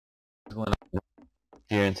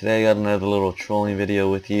here, and today I got another little trolling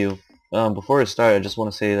video with you. Before I start, I just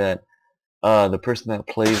want to say that the person that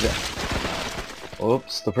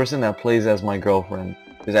plays as my girlfriend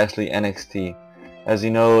is actually NXT. As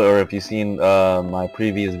you know, or if you've seen my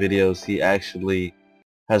previous videos, he actually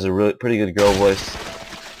has a really pretty good girl voice.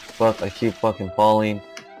 Fuck, I keep fucking falling.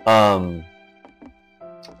 So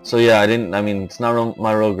yeah, it's not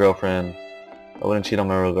my real girlfriend. I wouldn't cheat on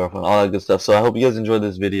my real girlfriend, all that good stuff. So I hope you guys enjoyed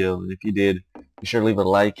this video, and if you did, be sure to leave a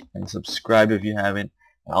like and subscribe if you haven't.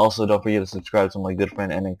 And also don't forget to subscribe to my good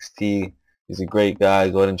friend NXT. He's a great guy.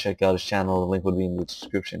 Go ahead and check out his channel. The link will be in the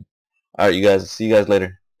description. Alright, you guys. See you guys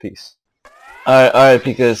later. Peace. Alright,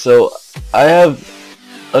 Pika. So I have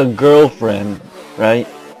a girlfriend, right?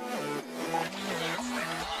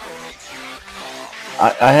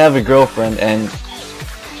 I have a girlfriend, and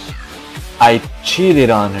I cheated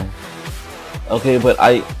on her. Okay, but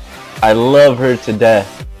I love her to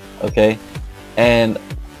death, okay? And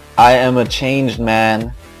I am a changed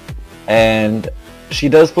man, and she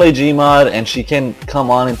does play Gmod, and she can come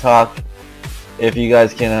on and talk if you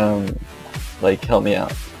guys can, like, help me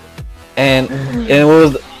out. And it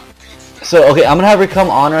was, so, okay, I'm gonna have her come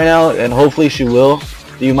on right now, and hopefully she will.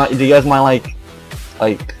 Do you guys mind,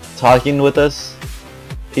 like, talking with us,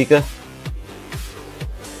 Pika?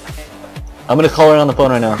 I'm gonna call her on the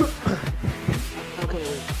phone right now.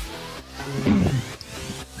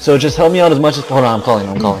 So just help me out as much as... Hold on, I'm calling.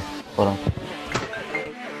 Hold on.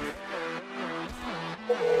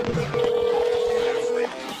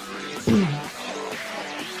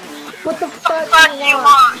 What the fuck do you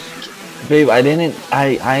want? Babe,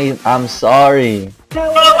 I'm sorry.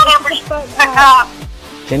 Tell her what the fuck up.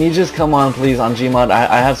 Can you just come on, please, on Gmod?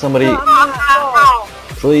 I have somebody... No.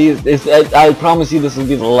 Please, I promise you this will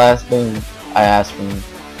be the last thing I ask from you.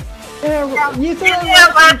 Yeah, you said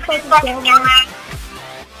I was fucking dumbass.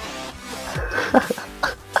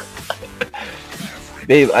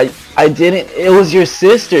 Babe, I didn't. It was your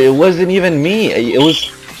sister. It wasn't even me. It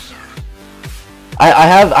was. I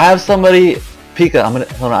have somebody. Pika, I'm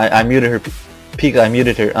gonna hold on. I muted her. Pika, I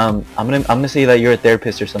muted her. I'm gonna say that you're a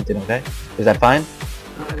therapist or something. Okay? Is that fine?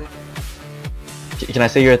 Can I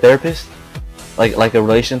say you're a therapist? Like a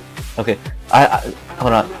relation? Okay.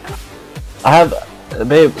 Hold on.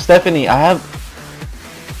 Babe, Stephanie. I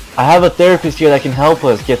have a therapist here that can help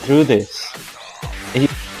us get through this.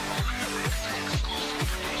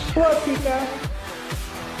 What, Pika?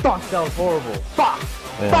 Fuck, that was horrible. Fuck!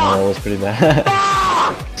 Yeah, that was pretty bad.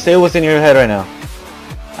 Say what's in your head right now.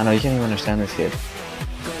 I know, you can't even understand this kid.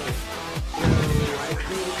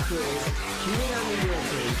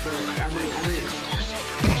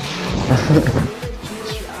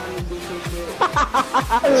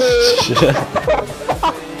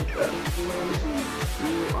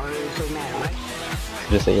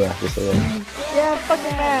 Just say yeah, Yeah, I'm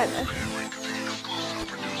fucking mad.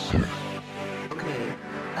 Okay,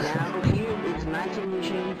 now here is my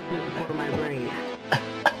solution for my brain.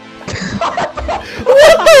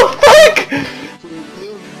 What the fuck?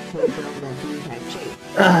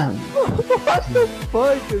 What the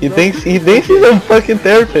fuck? He thinks he's a fucking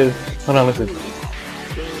therapist. Hold on, listen.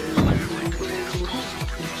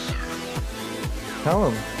 Tell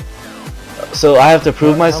him. So I have to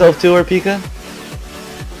prove myself to her, Pika?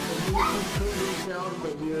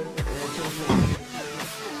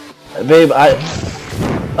 Babe,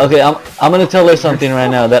 okay, I'm gonna tell her something right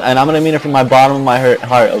now, and I'm gonna mean it from my bottom of my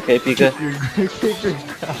heart, okay, Pika?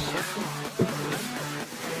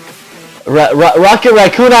 Rocket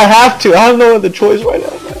Raccoon, I have to. I have no other choice right now,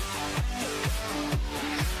 man.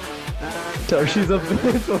 Tell her she's a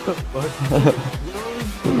bitch. What the fuck?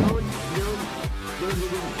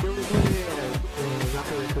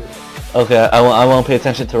 Okay, I won't pay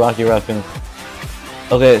attention to Rocky Raccoon.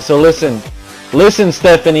 Okay, so listen,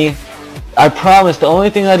 Stephanie. I promise the only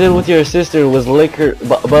thing I did with your sister was lick her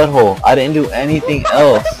butthole. I didn't do anything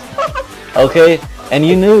else. Okay? And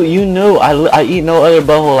you knew I eat no other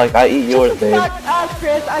butthole like I eat yours, babe. Fuck off,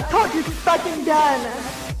 Chris. I told you fucking done.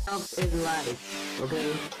 Is life,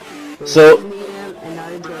 okay? So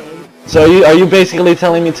are you basically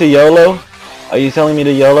telling me to YOLO? Are you telling me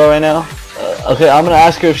to YOLO right now? Okay, I'm gonna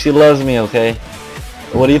ask her if she loves me, okay?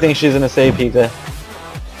 What do you think she's gonna say, Pika?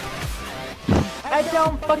 I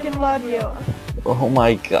don't fucking love you. Oh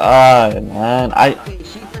my god, man. Okay,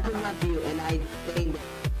 she doesn't love you, and I think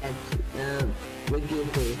that's,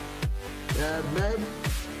 ridiculous. But,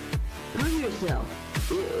 prove yourself.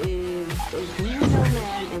 If you know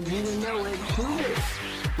that, and you know it, prove it.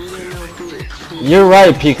 You don't know it. You're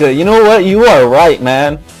right, Pika. You know what? You are right,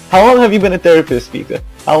 man. How long have you been a therapist, Pika?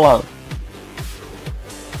 How long?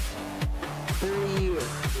 30 years.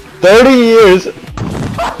 30 years?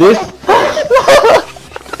 This.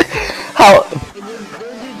 How? Don't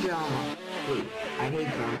do drama. Wait, I hate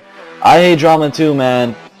drama. I hate drama too,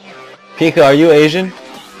 man. Pika, are you Asian?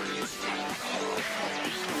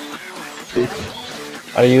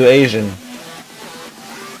 Are you Asian?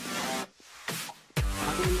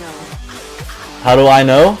 I don't know. How do I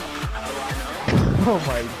know? Oh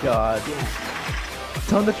my god.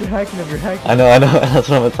 Tell him that you're hacking him, you're hacking I know, that's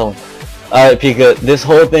what I'm gonna tell him. Alright, Pika, this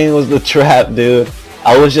whole thing was the trap, dude.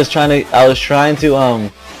 I was trying to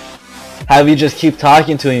have you just keep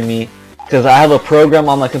talking to me, because I have a program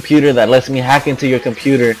on my computer that lets me hack into your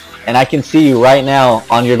computer, and I can see you right now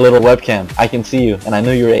on your little webcam. I can see you, and I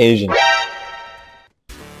knew you were Asian.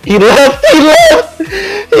 He left! He left!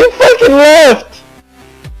 He fucking left!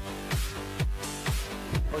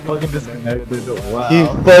 Fucking disconnected. Wow. He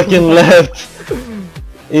fucking left!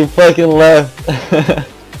 He fucking left!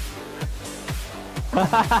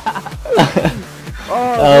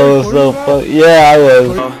 That was so funny. Yeah, I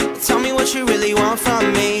was. Tell me what you really want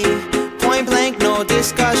from me. Point blank, no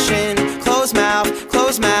discussion. Close mouth,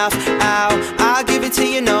 ow. I'll give it to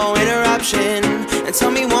you, no interruption. And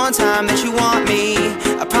tell me one time that you want me.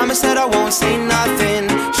 I promise that I won't say nothing.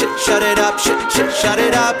 Shut it up, shut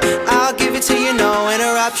it up. I'll give it to you, no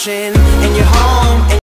interruption. And your